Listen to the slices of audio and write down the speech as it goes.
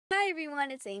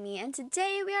everyone, it's Amy, and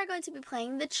today we are going to be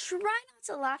playing the Try Not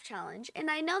to Laugh challenge.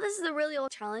 And I know this is a really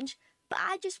old challenge, but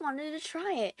I just wanted to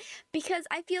try it because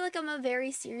I feel like I'm a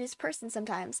very serious person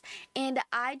sometimes, and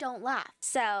I don't laugh.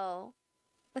 So,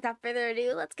 without further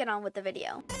ado, let's get on with the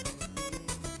video.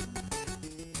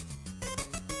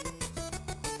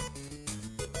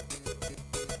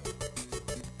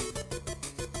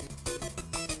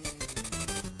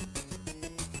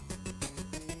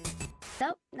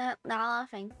 Nope, not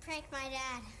laughing. Prank my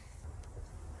dad.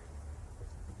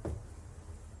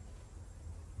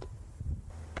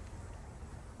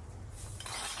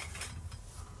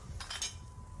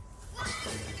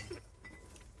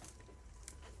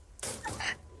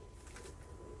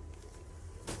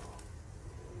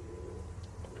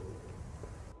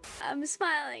 I'm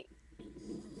smiling.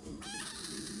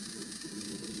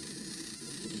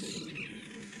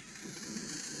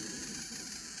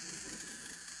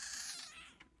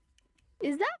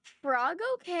 Is that frog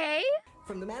okay?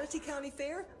 From the Manatee County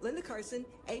Fair, Linda Carson,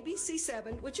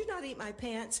 ABC7. Would you not eat my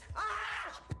pants?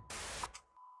 Ah!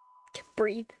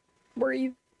 Breathe.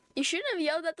 Breathe. You shouldn't have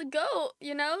yelled at the goat,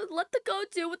 you know? Let the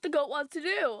goat do what the goat wants to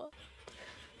do.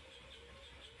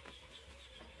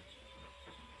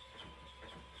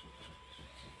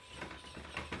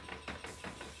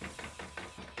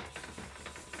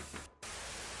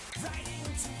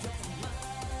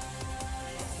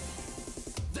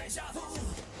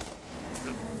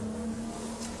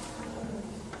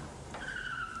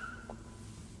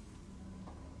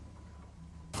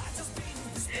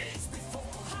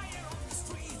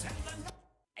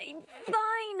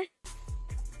 Fine.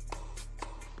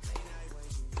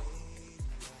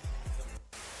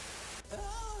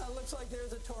 Looks like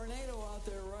there's a tornado out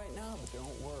there right now, but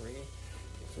don't worry.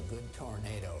 It's a good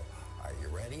tornado. Are you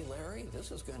ready, Larry?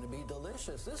 This is going to be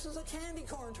delicious. This is a candy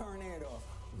corn tornado.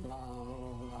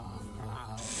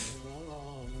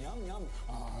 Yum, yum.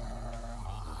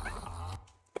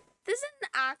 This is an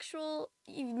actual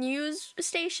news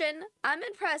station. I'm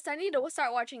impressed. I need to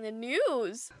start watching the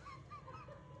news.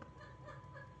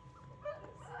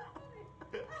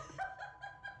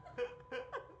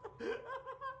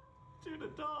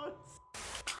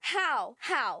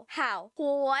 How?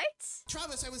 What?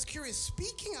 Travis, I was curious,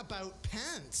 speaking about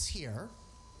pants here,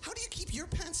 how do you keep your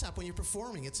pants up when you're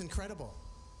performing? It's incredible.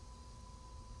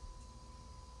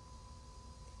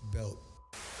 Built.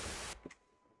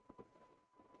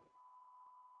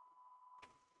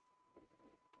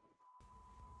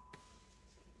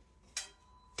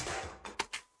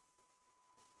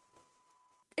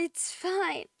 It's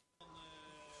fine.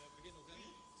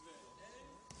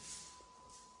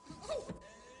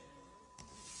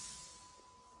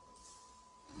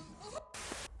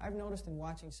 I've noticed in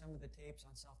watching some of the tapes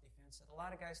on self-defense that a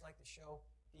lot of guys like to show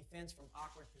defense from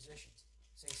awkward positions,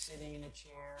 say sitting in a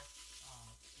chair,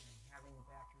 having your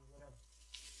back turned, whatever.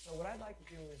 So what I'd like to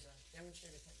do is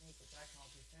demonstrate a technique which I call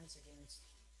defense against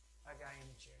a guy in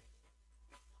a chair.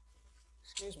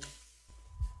 Excuse me.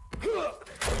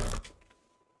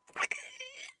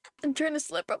 I'm trying to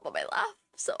slip up on my laugh,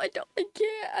 so I can't.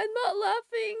 I'm not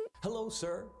laughing. Hello,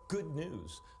 sir. Good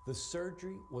news. The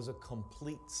surgery was a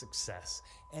complete success,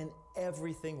 and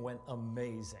everything went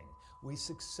amazing. We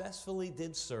successfully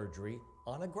did surgery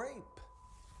on a grape.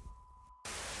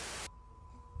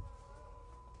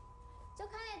 做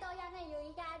看的都也係有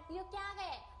依家要驚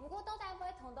嘅，不過到底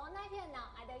會痛到哪片呢？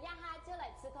我哋一下就嚟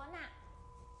試過啦。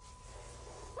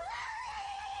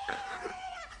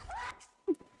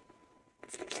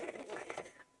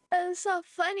That's not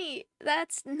funny.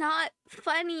 That's not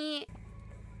funny.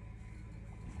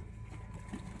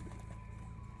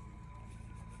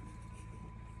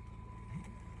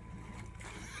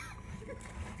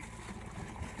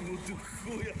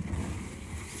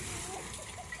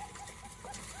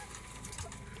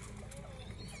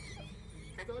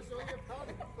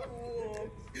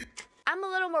 I'm a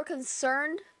little more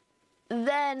concerned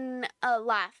than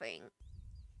laughing.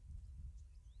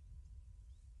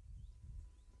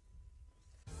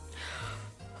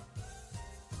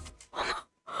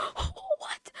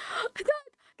 What?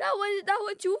 That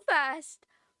went too fast.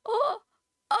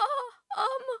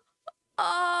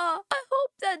 I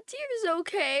hope that deer's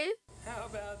okay. How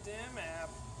about them app?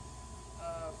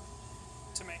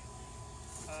 To me.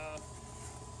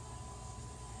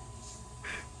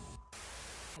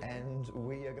 And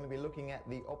we are going to be looking at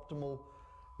the optimal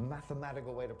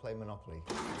mathematical way to play Monopoly.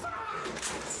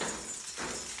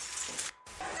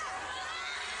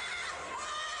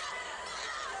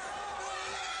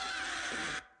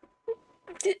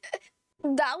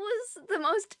 That was the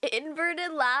most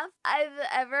inverted laugh I've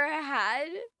ever had.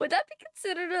 Would that be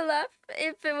considered a laugh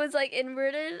if it was like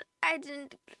inverted?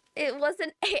 It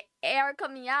wasn't air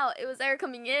coming out, it was air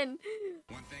coming in.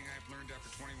 One thing I've learned after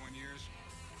 21 years,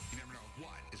 you never know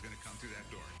what is going to come through that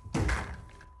door.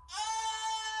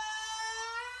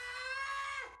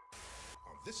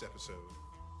 On this episode,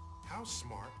 how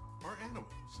smart are animals?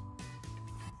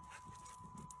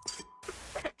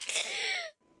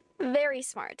 Very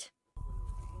smart.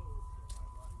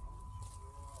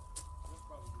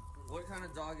 What kind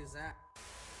of dog is that?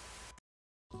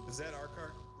 Is that our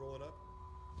car? Roll it up.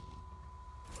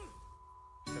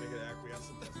 Can I get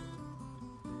acquiescence?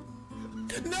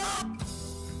 No!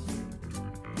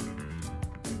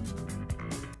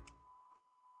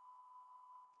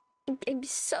 I'm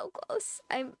so close.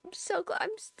 I'm so close. I'm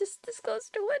this close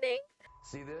to winning.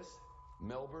 See this?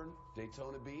 Melbourne,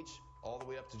 Daytona Beach, all the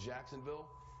way up to Jacksonville.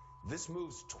 This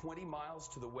moves 20 miles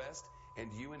to the west, and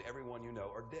you and everyone you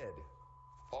know are dead.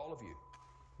 All of you.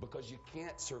 Because you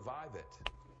can't survive it.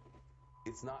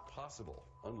 It's not possible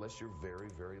unless you're very,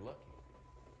 very lucky.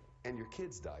 And your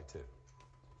kids die too.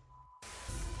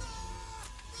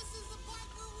 This is the part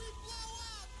where we blow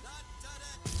up! Not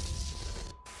today!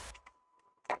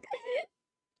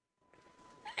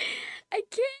 I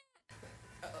can't.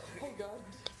 Oh God.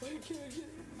 Why can't I get it?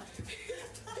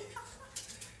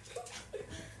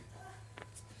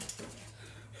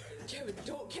 Kevin,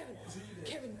 don't,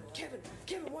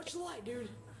 Kevin, watch the light, dude.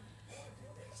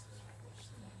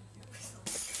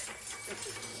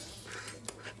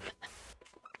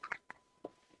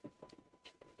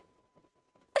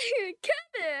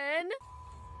 Kevin!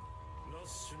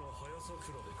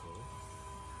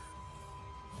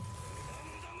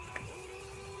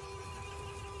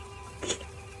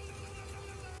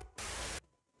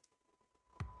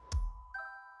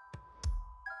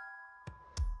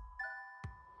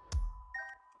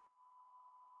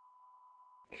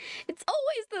 It's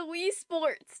always the Wii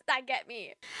Sports that get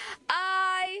me.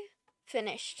 I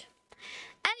finished.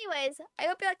 Anyways, I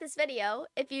hope you liked this video.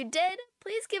 If you did,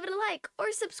 please give it a like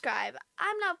or subscribe.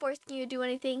 I'm not forcing you to do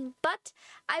anything, but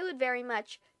I would very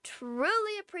much,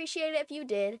 truly appreciate it if you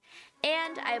did.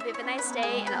 And I hope you have a nice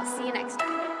day, and I'll see you next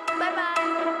time.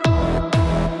 Bye-bye!